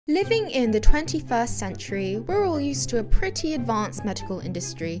Living in the 21st century, we're all used to a pretty advanced medical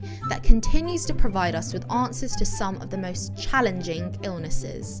industry that continues to provide us with answers to some of the most challenging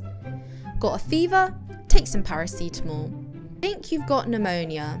illnesses. Got a fever? Take some paracetamol. Think you've got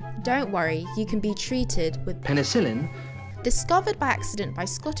pneumonia? Don't worry, you can be treated with penicillin. Discovered by accident by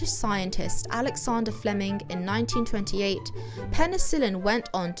Scottish scientist Alexander Fleming in 1928, penicillin went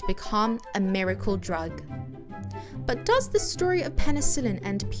on to become a miracle drug. But does the story of penicillin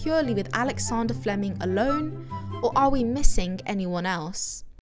end purely with Alexander Fleming alone, or are we missing anyone else?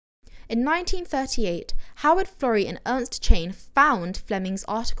 In 1938, Howard Florey and Ernst found Fleming's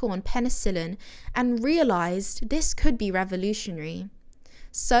article on penicillin and realised this could be revolutionary.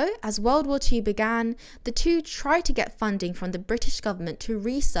 So, as World War II began, the two tried to get funding from the British government to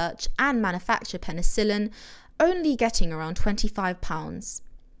research and manufacture penicillin, only getting around £25.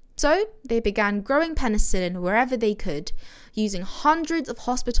 So, they began growing penicillin wherever they could, using hundreds of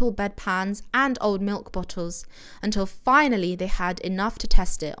hospital bedpans and old milk bottles, until finally they had enough to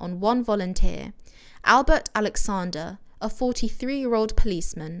test it on one volunteer, Albert Alexander, a 43-year-old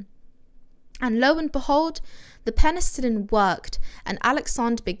policeman. And lo and behold, the penicillin worked and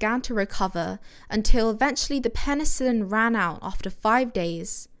Alexander began to recover until eventually the penicillin ran out after 5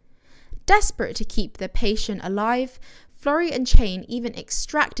 days. Desperate to keep their patient alive, Florey and Chain even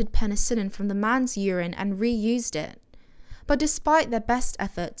extracted penicillin from the man's urine and reused it. But despite their best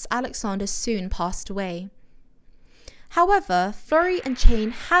efforts, Alexander soon passed away. However, Florey and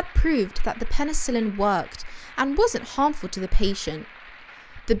Chain had proved that the penicillin worked and wasn't harmful to the patient.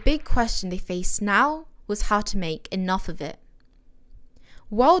 The big question they faced now was how to make enough of it.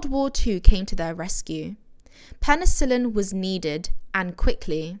 World War II came to their rescue. Penicillin was needed, and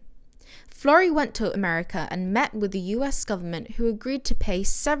quickly. Florey went to America and met with the US government, who agreed to pay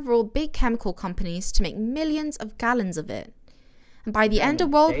several big chemical companies to make millions of gallons of it. And by the end of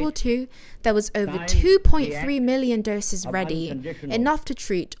World War II, there was over 2.3 million doses ready, enough to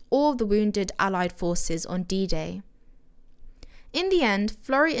treat all of the wounded Allied forces on D-Day. In the end,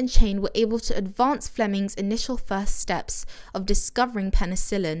 Florey and Chain were able to advance Fleming's initial first steps of discovering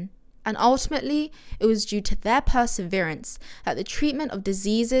penicillin, and ultimately, it was due to their perseverance that the treatment of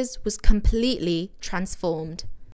diseases was completely transformed.